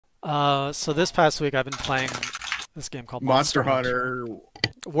So this past week I've been playing this game called Monster Monster Hunter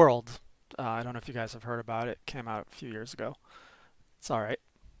Hunter. World. I don't know if you guys have heard about it. It came out a few years ago. It's all right.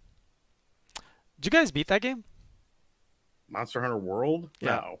 Did you guys beat that game? Monster Hunter World?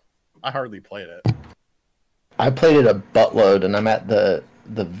 Yeah. No. I hardly played it. I played it a buttload, and I'm at the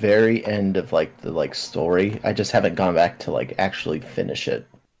very end of the story. I just haven't gone back to actually finish it.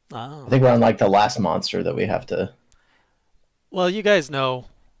 Oh. I think we're on the last monster that we have to. Well, you guys know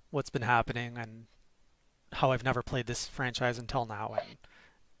what's been happening and how I've never played this franchise until now, and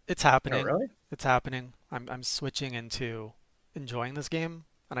it's Oh, happening. really? It's happening. I'm switching into enjoying this game,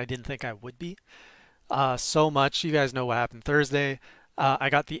 and I didn't think I would be. So much. You guys know what happened Thursday. I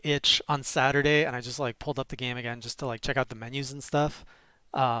got the itch on Saturday, and I just pulled up the game again just to check out the menus and stuff.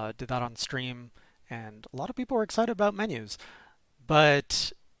 Did that on stream, and a lot of people were excited about menus,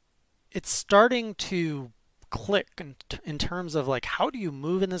 but it's starting to click in terms of how do you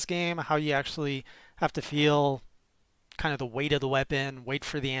move in this game, how you actually have to feel kind of the weight of the weapon, wait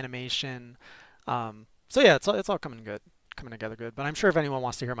for the animation. So yeah, it's all coming together good. But I'm sure if anyone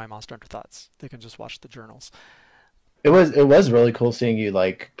wants to hear my Monster Hunter thoughts, they can just watch the journals. It was really cool seeing you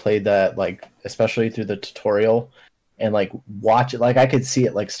play that especially through the tutorial and watch it. I could see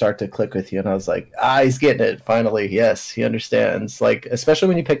it start to click with you, and I was like, he's getting it finally. Yes, he understands. Especially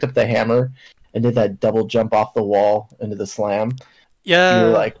when you picked up the hammer and did that double jump off the wall into the slam. You were Yeah.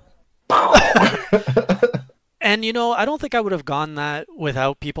 like, And I don't think I would have gone that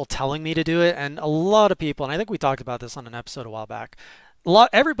without people telling me to do it. And a lot of people, and I think we talked about this on an episode a while back.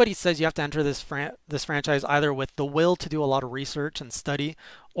 Everybody says you have to enter this franchise either with the will to do a lot of research and study,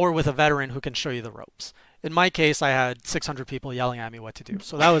 or with a veteran who can show you the ropes. In my case, I had 600 people yelling at me what to do,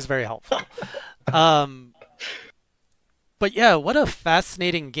 so that was very helpful. Um, but yeah, what a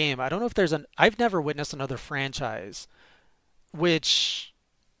fascinating game. I don't know if I've never witnessed another franchise which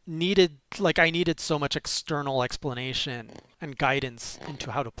I needed so much external explanation and guidance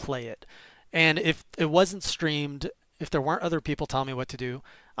into how to play it. And if it wasn't streamed, if there weren't other people telling me what to do,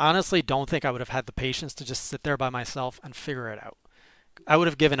 I honestly don't think I would have had the patience to just sit there by myself and figure it out. I would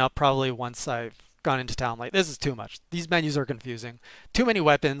have given up probably once I've gone into town. This is too much. These menus are confusing. Too many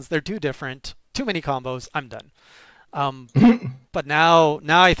weapons. They're too different. Too many combos. I'm done. Um, but now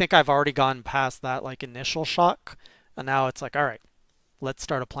I think I've already gone past that initial shock, and now it's all right, let's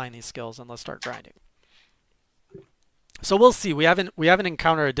start applying these skills and let's start grinding. So we'll see. We haven't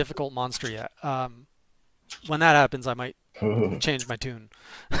encountered a difficult monster yet. When that happens, I might change my tune.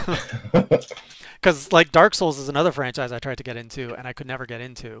 Because Dark Souls is another franchise I tried to get into and I could never get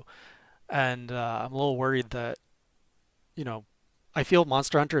into, and I'm a little worried that you know I feel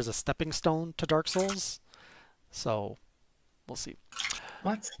Monster Hunter is a stepping stone to Dark Souls. So we'll see.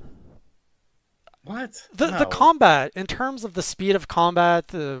 What? What? The No. combat, in terms of the speed of combat,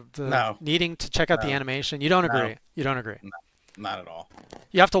 the No. needing to check out the No. animation, you don't No. agree. You don't agree. No. Not at all.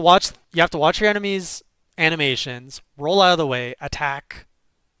 You have to watch your enemies' animations, roll out of the way, attack,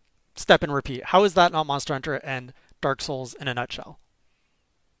 step and repeat. How is that not Monster Hunter and Dark Souls in a nutshell?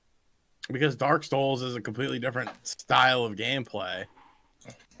 Because Dark Souls is a completely different style of gameplay,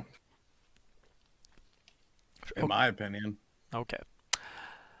 in my opinion. Okay.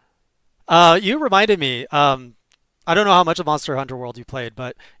 You reminded me. I don't know how much of Monster Hunter World you played,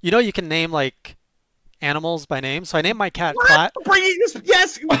 but you can name animals by name. So I named my cat Clat. What? Bringing this?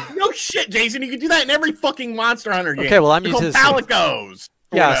 Yes. No shit, Jason. You can do that in every fucking Monster Hunter game. Okay, well I'm They're using called this. Palicos.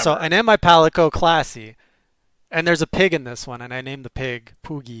 or Yeah, so whatever. I named my Palico Classy, and there's a pig in this one, and I named the pig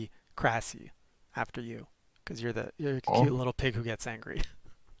Poogie Crassy after you, because you're a Oh. cute little pig who gets angry.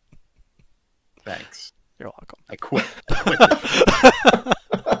 Thanks. You're welcome. I quit. I quit.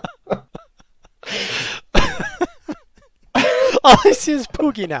 All I see is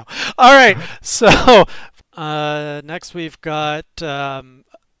Poogie now. All right, so next we've got a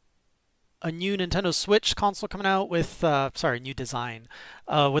new Nintendo Switch console coming out with new design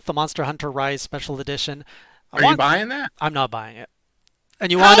with the Monster Hunter Rise Special Edition. Are you buying that? I'm not buying it.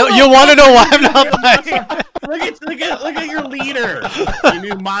 And you want to know why I'm not buying it? Look at your leader. You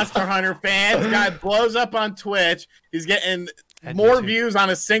new Monster Hunter fan. This guy blows up on Twitch. He's getting And more YouTube. views on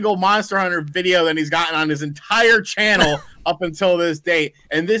a single Monster Hunter video than he's gotten on his entire channel up until this date.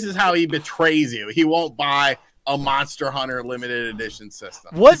 And this is how he betrays you. He won't buy a Monster Hunter limited edition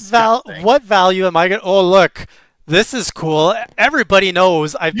system. Disgusting. What value am I going to... Oh, look. This is cool. Everybody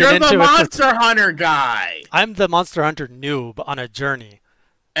knows I've You're been the into it. Monster Hunter guy. I'm the Monster Hunter noob on a journey.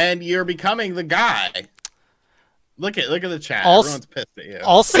 And you're becoming the guy. Look at the chat. Also- Everyone's pissed at you.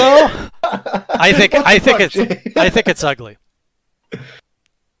 Also, I think it's ugly.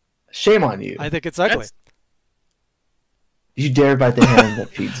 Shame on you. I think it's ugly. You dare bite the hand that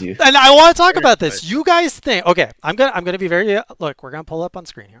feeds you. And I want to talk about this. You guys think? Okay, I'm gonna be very look. We're gonna pull up on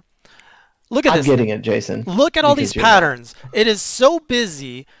screen here. Look at this. I'm getting it, Jason. Look at all these patterns. It is so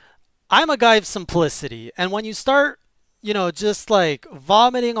busy. I'm a guy of simplicity, and when you start, you know, just like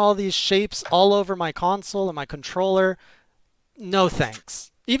vomiting all these shapes all over my console and my controller, no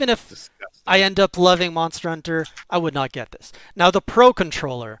thanks. Even if I end up loving Monster Hunter, I would not get this. Now the Pro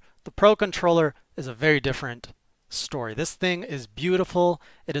Controller is a very different story. This thing is beautiful.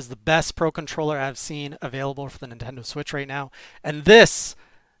 It is the best Pro Controller I've seen available for the Nintendo Switch right now. And this,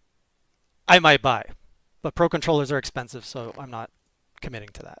 I might buy. But Pro Controllers are expensive, so I'm not committing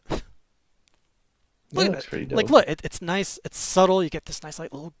to that. Look at it. Like, look, it's nice. It's subtle. You get this nice,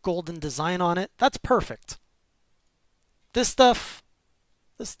 like, little golden design on it. That's perfect. This stuff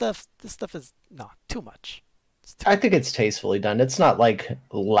is not too much. I think it's tastefully done. It's not like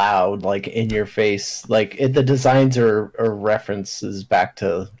loud, like in your face. Like the designs are references back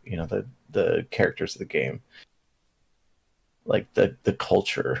to, you know, the characters of the game, like the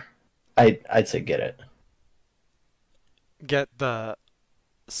culture. I'd say get it. Get the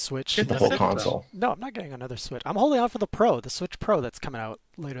Switch. Get the whole console. No, I'm not getting another Switch. I'm holding out for the Switch Pro that's coming out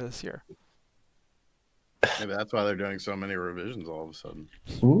later this year. Maybe that's why they're doing so many revisions all of a sudden.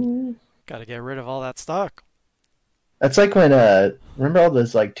 Ooh. Got to get rid of all that stock. That's like when remember all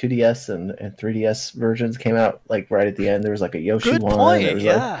those like 2DS and 3DS versions came out like right at the end. There was like a Yoshi Good one. point.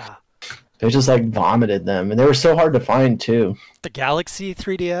 Yeah. They just like vomited them, and they were so hard to find too. The Galaxy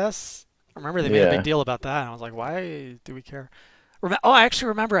 3DS. I remember they made a big deal about that, and I was like, why do we care? I actually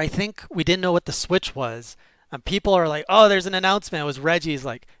remember. I think we didn't know what the Switch was, and people are like, "Oh, there's an announcement." It was Reggie's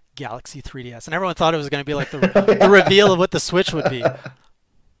like Galaxy 3DS, and everyone thought it was going to be like the reveal of what the Switch would be.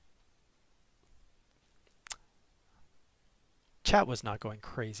 Chat was not going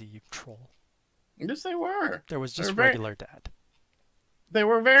crazy, you troll. Yes, they were. There was just regular dad. They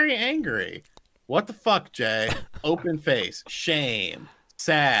were very angry. What the fuck, Jay? Open face. Shame.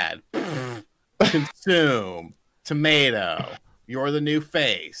 Sad. Consume. Tomato. You're the new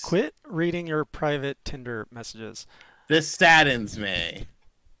face. Quit reading your private Tinder messages. This saddens me.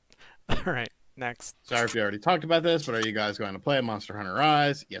 All right, next. Sorry if you already talked about this, but are you guys going to play Monster Hunter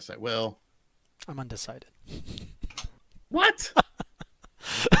Rise? Yes, I will. I'm undecided. What?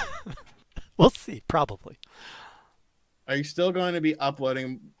 We'll see, probably. Are you still going to be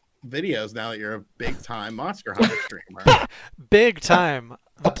uploading videos now that you're a big-time Monster Hunter streamer? Big time.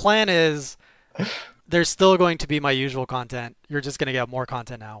 The plan is there's still going to be my usual content. You're just going to get more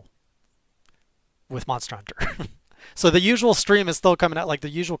content now with Monster Hunter. So the usual stream is still coming out, like the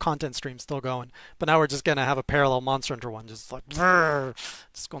usual content stream's still going, but now we're just going to have a parallel Monster Hunter one, just like,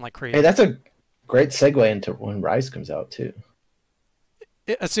 just going like crazy. Hey, that's a great segue into when Rise comes out, too.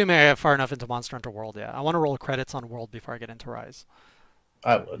 Assuming I get far enough into Monster Hunter World, yeah. I want to roll credits on World before I get into Rise.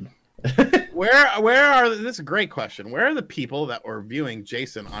 I would. Where are this is a great question. Where are the people that were viewing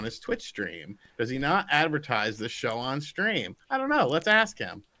Jason on his Twitch stream? Does he not advertise this show on stream? I don't know. Let's ask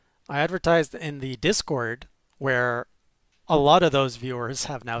him. I advertised in the Discord where a lot of those viewers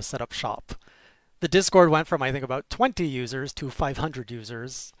have now set up shop. The Discord went from, I think, about 20 users to 500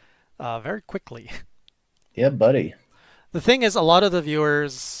 users very quickly. Yeah, buddy. The thing is, a lot of the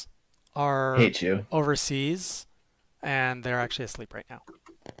viewers are hate you overseas, and they're actually asleep right now.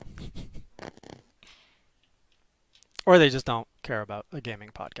 Or they just don't care about a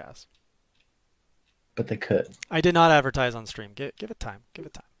gaming podcast. But they could. I did not advertise on stream. Give it time. Give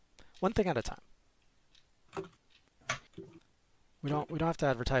it time. One thing at a time. We don't have to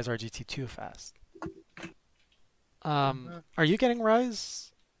advertise RGT too fast. Are you getting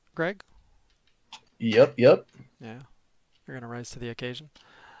Rise, Greg? Yep. Yeah. You're gonna rise to the occasion.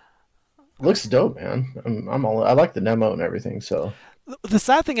 Looks dope, man. I like the demo and everything. So the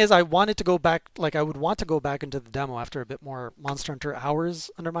sad thing is, I wanted to go back. Like, I would want to go back into the demo after a bit more Monster Hunter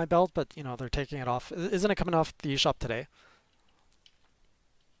hours under my belt, but you know they're taking it off. Isn't it coming off the eShop today?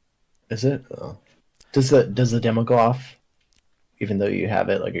 Is it? Does the demo go off? Even though you have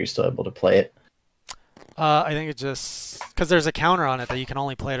it, like, are you still able to play it? I think it just because there's a counter on it that you can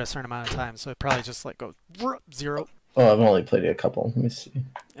only play it a certain amount of time, so it probably just like goes 0. Oh, I've only played it a couple. Let me see.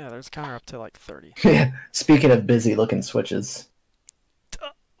 Yeah, there's a counter up to like 30. Yeah. Speaking of busy looking switches.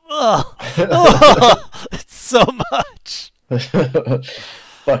 It's so much.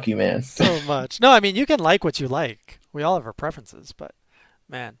 Fuck you, man. So much. No, I mean, you can like what you like. We all have our preferences, but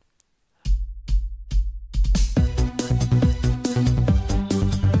man,